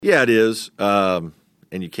Yeah, it is, and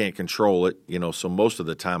you can't control it. So most of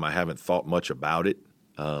the time I haven't thought much about it.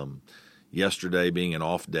 Yesterday being an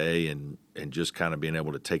off day and just kind of being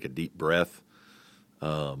able to take a deep breath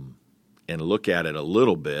and look at it a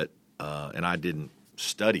little bit, and I didn't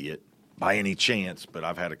study it by any chance, but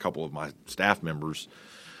I've had a couple of my staff members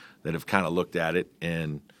that have kind of looked at it,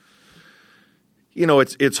 and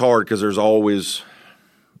it's hard because there's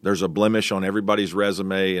a blemish on everybody's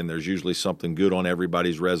resume, and there's usually something good on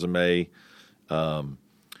everybody's resume.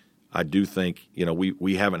 I do think,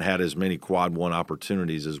 we haven't had as many quad one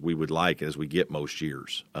opportunities as we would like as we get most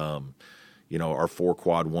years. Our 4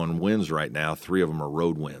 quad one wins right now, 3 of them are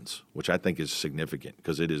road wins, which I think is significant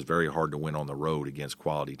because it is very hard to win on the road against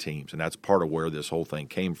quality teams. And that's part of where this whole thing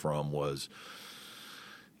came from was,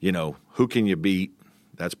 who can you beat?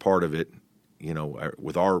 That's part of it.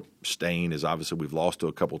 With our stain is obviously we've lost to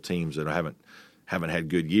a couple teams that haven't had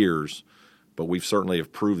good years, but we've certainly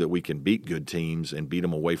have proved that we can beat good teams and beat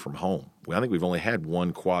them away from home. I think we've only had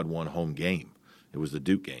 1 quad one home game. It was the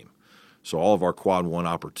Duke game. So all of our quad one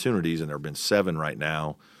opportunities, and there have been 7 right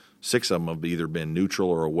now, 6 of them have either been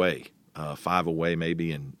neutral or away, 5 away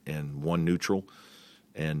maybe and 1 neutral.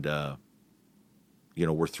 And, we're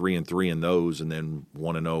 3-3 in those and then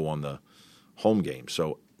 1-0 on the home game.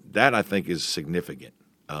 So that I think is significant.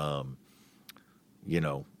 I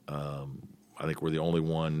think we're the only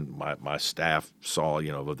one my staff saw,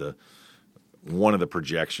 one of the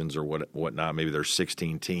projections or whatnot. Maybe there's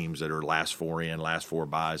 16 teams that are last 4 in, last 4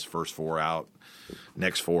 buys, first 4 out,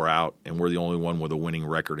 next 4 out, and we're the only one with a winning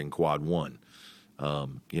record in quad one. I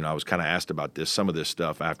was kind of asked about some of this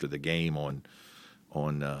stuff after the game on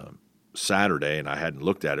Saturday, and I hadn't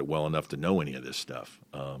looked at it well enough to know any of this stuff.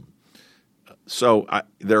 So I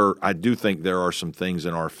do think there are some things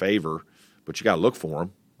in our favor, but you got to look for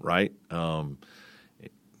them, right?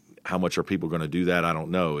 How much are people going to do that? I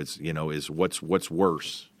don't know. It's is what's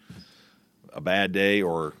worse, a bad day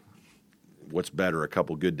or what's better, a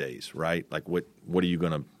couple good days, right? Like what are you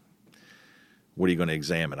going to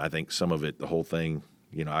examine? I think some of it, the whole thing,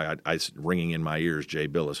 I ringing in my ears, Jay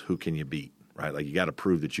Billis, who can you beat, right? Like you got to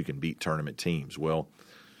prove that you can beat tournament teams. Well,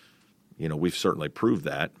 we've certainly proved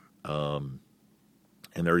that.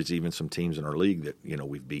 And there's even some teams in our league that,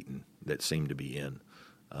 we've beaten that seem to be in.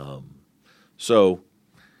 So,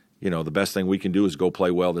 the best thing we can do is go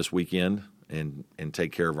play well this weekend and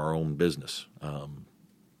take care of our own business.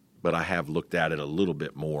 But I have looked at it a little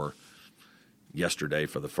bit more yesterday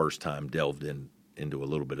for the first time, delved into a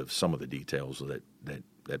little bit of some of the details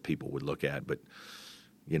that people would look at. But,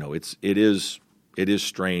 it is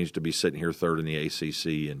strange to be sitting here third in the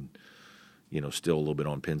ACC and, still a little bit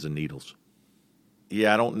on pins and needles.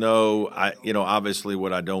 Yeah, I don't know. Obviously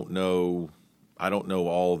what I don't know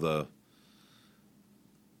all the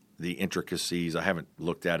intricacies. I haven't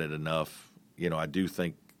looked at it enough. I do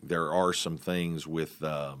think there are some things with,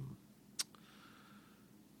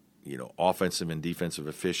 offensive and defensive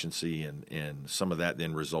efficiency, and some of that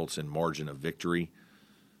then results in margin of victory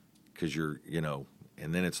because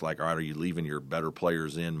and then it's like, all right, are you leaving your better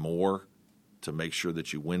players in more to make sure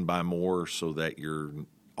that you win by more so that your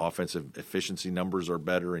offensive efficiency numbers are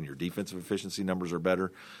better and your defensive efficiency numbers are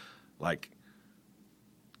better? I'll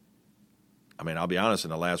be honest,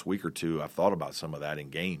 in the last week or two, I've thought about some of that in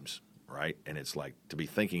games, right? And it's like, to be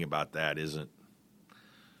thinking about that I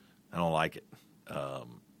don't like it.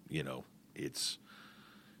 It's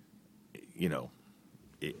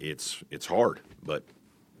hard, but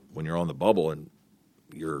when you're on the bubble and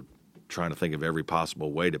you're trying to think of every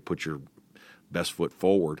possible way to put your best foot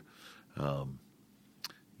forward,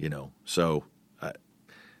 so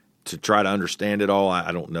to try to understand it all,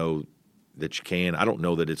 I don't know that you can. I don't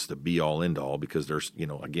know that it's the be-all, end-all because there's,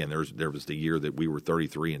 again, there was the year that we were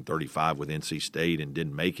 33-35 with NC State and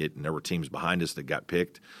didn't make it, and there were teams behind us that got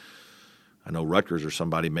picked. I know Rutgers or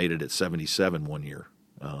somebody made it at 77 one year.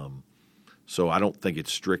 So I don't think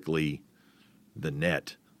it's strictly the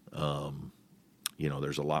net.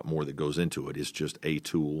 There's a lot more that goes into it. It's just a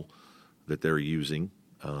tool that they're using,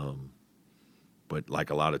 but like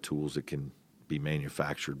a lot of tools that can be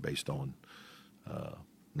manufactured based on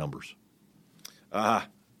numbers.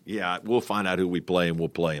 Yeah, we'll find out who we play and we'll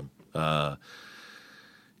play them.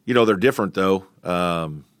 They're different though. A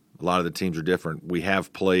lot of the teams are different. We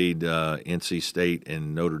have played NC State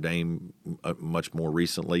and Notre Dame much more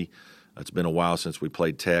recently. It's been a while since we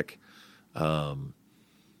played Tech.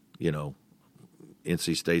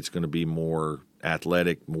 NC State's going to be more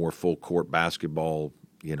athletic, more full court basketball.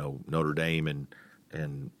 Notre Dame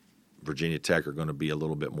and Virginia Tech are going to be a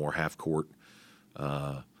little bit more half court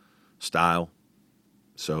style.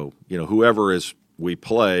 So, whoever we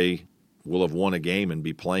play, we'll have won a game and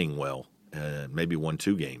be playing well, and maybe won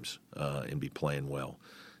 2 games and be playing well.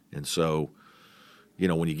 And so,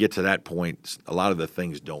 when you get to that point, a lot of the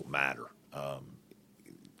things don't matter.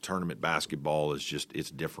 Tournament basketball is just, it's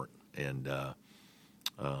different, and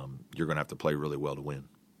you're going to have to play really well to win.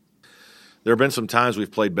 There have been some times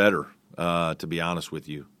we've played better, to be honest with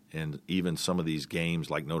you, and even some of these games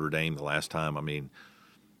like Notre Dame the last time, I mean,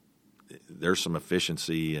 there's some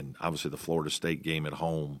efficiency, and obviously the Florida State game at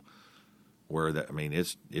home where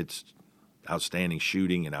it's outstanding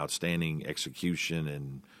shooting and outstanding execution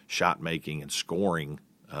and shot making and scoring.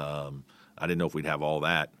 I didn't know if we'd have all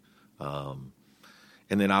that.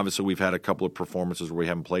 And then obviously we've had a couple of performances where we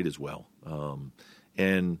haven't played as well.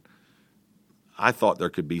 And I thought there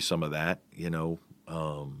could be some of that,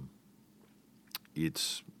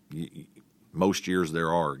 most years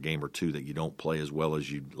there are a game or two that you don't play as well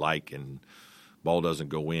as you'd like, and ball doesn't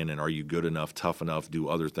go in, and are you good enough, tough enough, do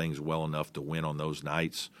other things well enough to win on those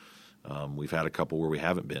nights? We've had a couple where we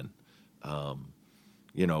haven't been,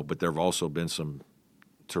 but there have also been some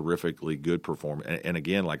terrifically good performance. And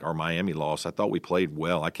again, like our Miami loss, I thought we played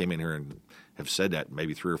well. I came in here and have said that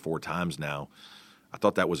maybe 3 or 4 times now. I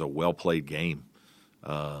thought that was a well-played game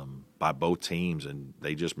by both teams, and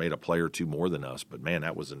they just made a play or two more than us. But, man,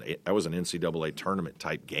 that was an NCAA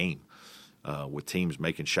tournament-type game with teams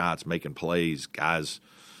making shots, making plays, guys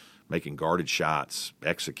making guarded shots,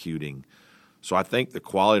 executing. So I think the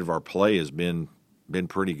quality of our play has been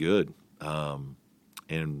pretty good. So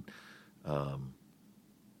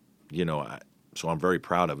I'm very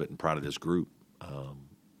proud of it and proud of this group.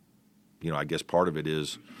 I guess part of it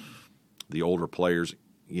is the older players,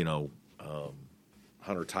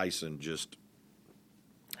 Hunter Tyson just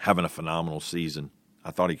having a phenomenal season. I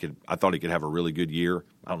thought he could have a really good year.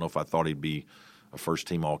 I don't know if I thought he'd be a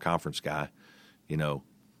first-team all-conference guy.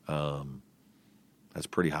 That's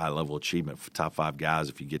pretty high-level achievement for top 5 guys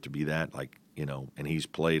if you get to be that, and he's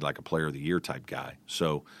played like a player of the year type guy.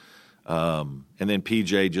 So, and then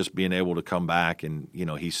PJ just being able to come back and,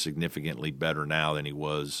 he's significantly better now than he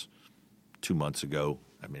was 2 months ago.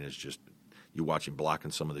 I mean, it's just you watch him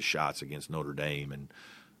blocking some of the shots against Notre Dame, and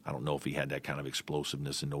I don't know if he had that kind of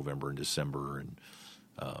explosiveness in November and December. And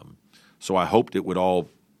so I hoped it would all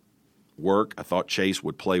work. I thought Chase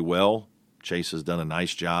would play well. Chase has done a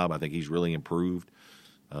nice job. I think he's really improved.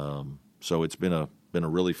 So it's been a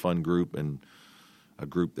really fun group, and a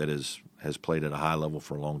group that has played at a high level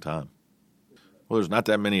for a long time. Well, there's not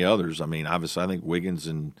that many others. I mean, obviously, I think Wiggins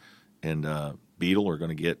and Beadle are going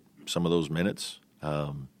to get some of those minutes,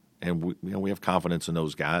 and we have confidence in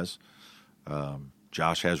those guys.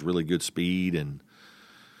 Josh has really good speed, and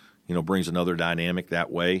brings another dynamic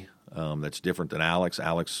that way that's different than Alex.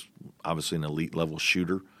 Alex, obviously, an elite level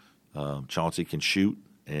shooter. Chauncey can shoot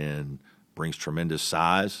and brings tremendous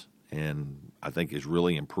size, and I think is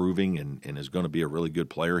really improving and is going to be a really good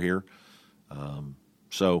player here.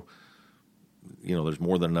 So, there's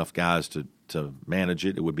more than enough guys to manage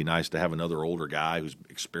it. It would be nice to have another older guy who's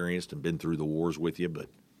experienced and been through the wars with you, but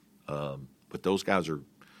those guys are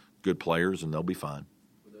good players, and they'll be fine.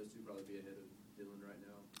 Would those two probably be ahead of Dylan right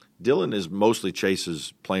now? Dylan is mostly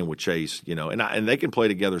Chase's playing with Chase, and they can play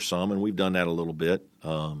together some, and we've done that a little bit.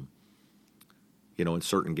 In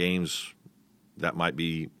certain games, that might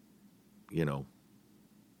be,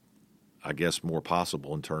 I guess more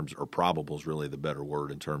possible in terms, or probable is really the better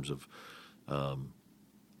word in terms of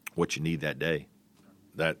what you need that day.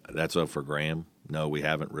 That's up for Graham. No, we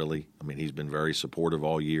haven't really. I mean, he's been very supportive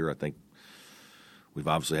all year. I think we've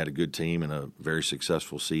obviously had a good team and a very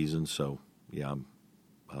successful season. So, yeah,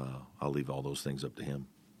 I'll leave all those things up to him.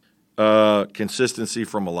 Consistency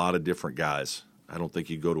from a lot of different guys. I don't think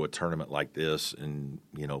you go to a tournament like this and,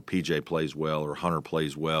 PJ plays well or Hunter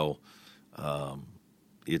plays well.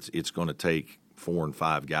 It's going to take 4 and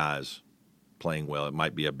 5 guys playing well. It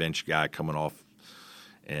might be a bench guy coming off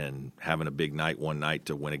and having a big night one night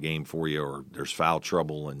to win a game for you, or there's foul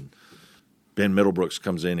trouble and Ben Middlebrooks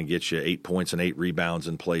comes in and gets you 8 points and 8 rebounds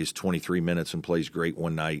and plays 23 minutes and plays great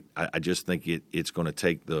one night. I just think it's going to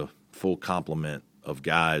take the full complement of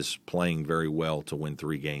guys playing very well to win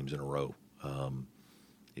 3 games in a row.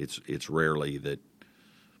 It's rarely that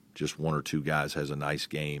just 1 or 2 guys has a nice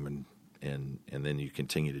game and then you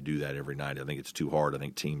continue to do that every night. I think it's too hard. I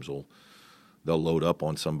think teams they'll load up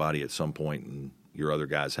on somebody at some point, and your other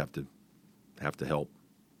guys have to help.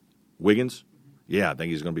 Wiggins, yeah, I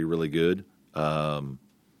think he's going to be really good.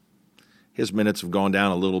 His minutes have gone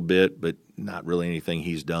down a little bit, but not really anything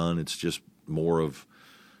he's done. It's just more of,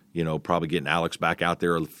 probably getting Alex back out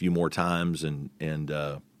there a few more times,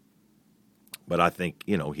 but I think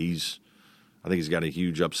he's I think he's got a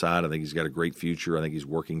huge upside. I think he's got a great future. I think he's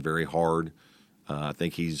working very hard. I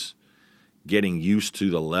think he's getting used to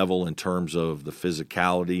the level in terms of the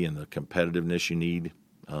physicality and the competitiveness you need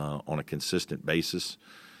on a consistent basis.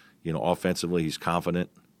 Offensively, he's confident,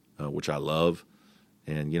 which I love.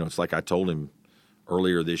 And, it's like I told him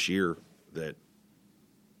earlier this year that,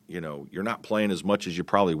 you're not playing as much as you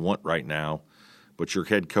probably want right now, but your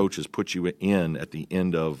head coach has put you in at the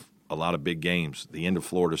end of a lot of big games. The end of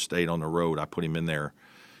Florida State on the road, I put him in there.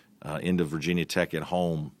 End of Virginia Tech at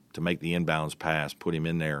home to make the inbounds pass, put him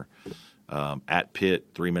in there. At Pitt,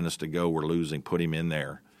 3 minutes to go, we're losing, put him in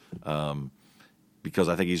there. Because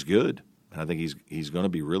I think he's good, and I think he's going to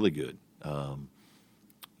be really good.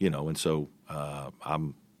 And so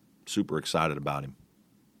I'm super excited about him.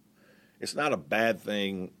 It's not a bad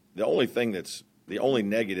thing. The only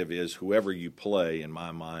negative is whoever you play, in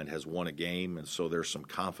my mind, has won a game, and so there's some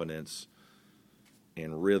confidence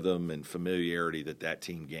and rhythm and familiarity that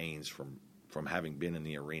team gains from having been in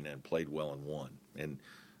the arena and played well and won. And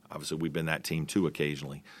obviously we've been that team too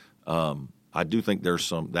occasionally. I do think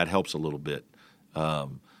that helps a little bit.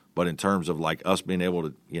 But in terms of like us being able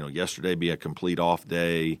to, yesterday be a complete off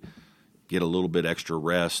day, get a little bit extra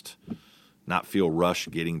rest, not feel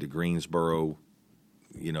rushed getting to Greensboro,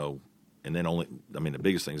 and then the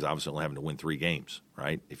biggest thing is obviously only having to win 3 games,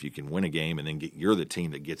 right? If you can win a game and then you're the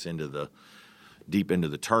team that gets deep into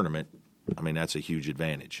the tournament, that's a huge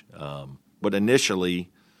advantage. But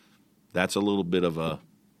initially, that's a little bit of a,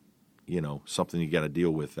 something you got to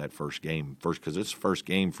deal with that first game because it's the first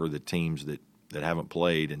game for the teams that haven't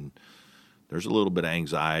played, and there's a little bit of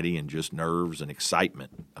anxiety and just nerves and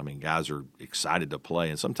excitement. Guys are excited to play,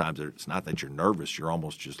 and sometimes it's not that you're nervous, you're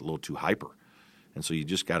almost just a little too hyper. And so you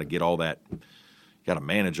just got to get all that, you got to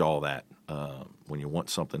manage all that when you want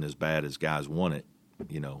something as bad as guys want it,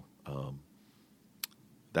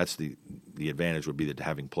 that's the advantage would be that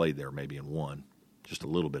having played there maybe and won, just a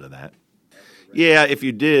little bit of that. Yeah, if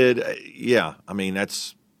you did,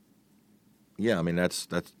 that's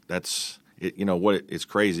it. It's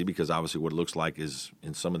crazy because obviously what it looks like is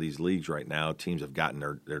in some of these leagues right now, teams have gotten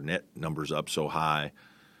their net numbers up so high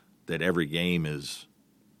that every game is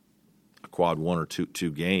a quad 1 or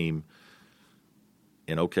 2 game,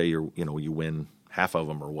 and okay, you win half of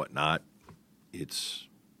them or whatnot. It's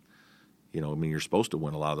you're supposed to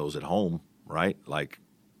win a lot of those at home, right?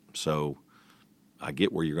 So I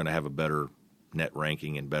get where you're going to have a better net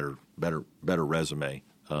ranking and better resume.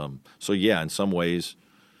 So yeah, in some ways,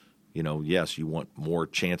 yes, you want more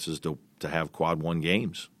chances to have quad 1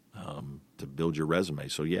 games to build your resume.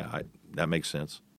 So yeah, that makes sense.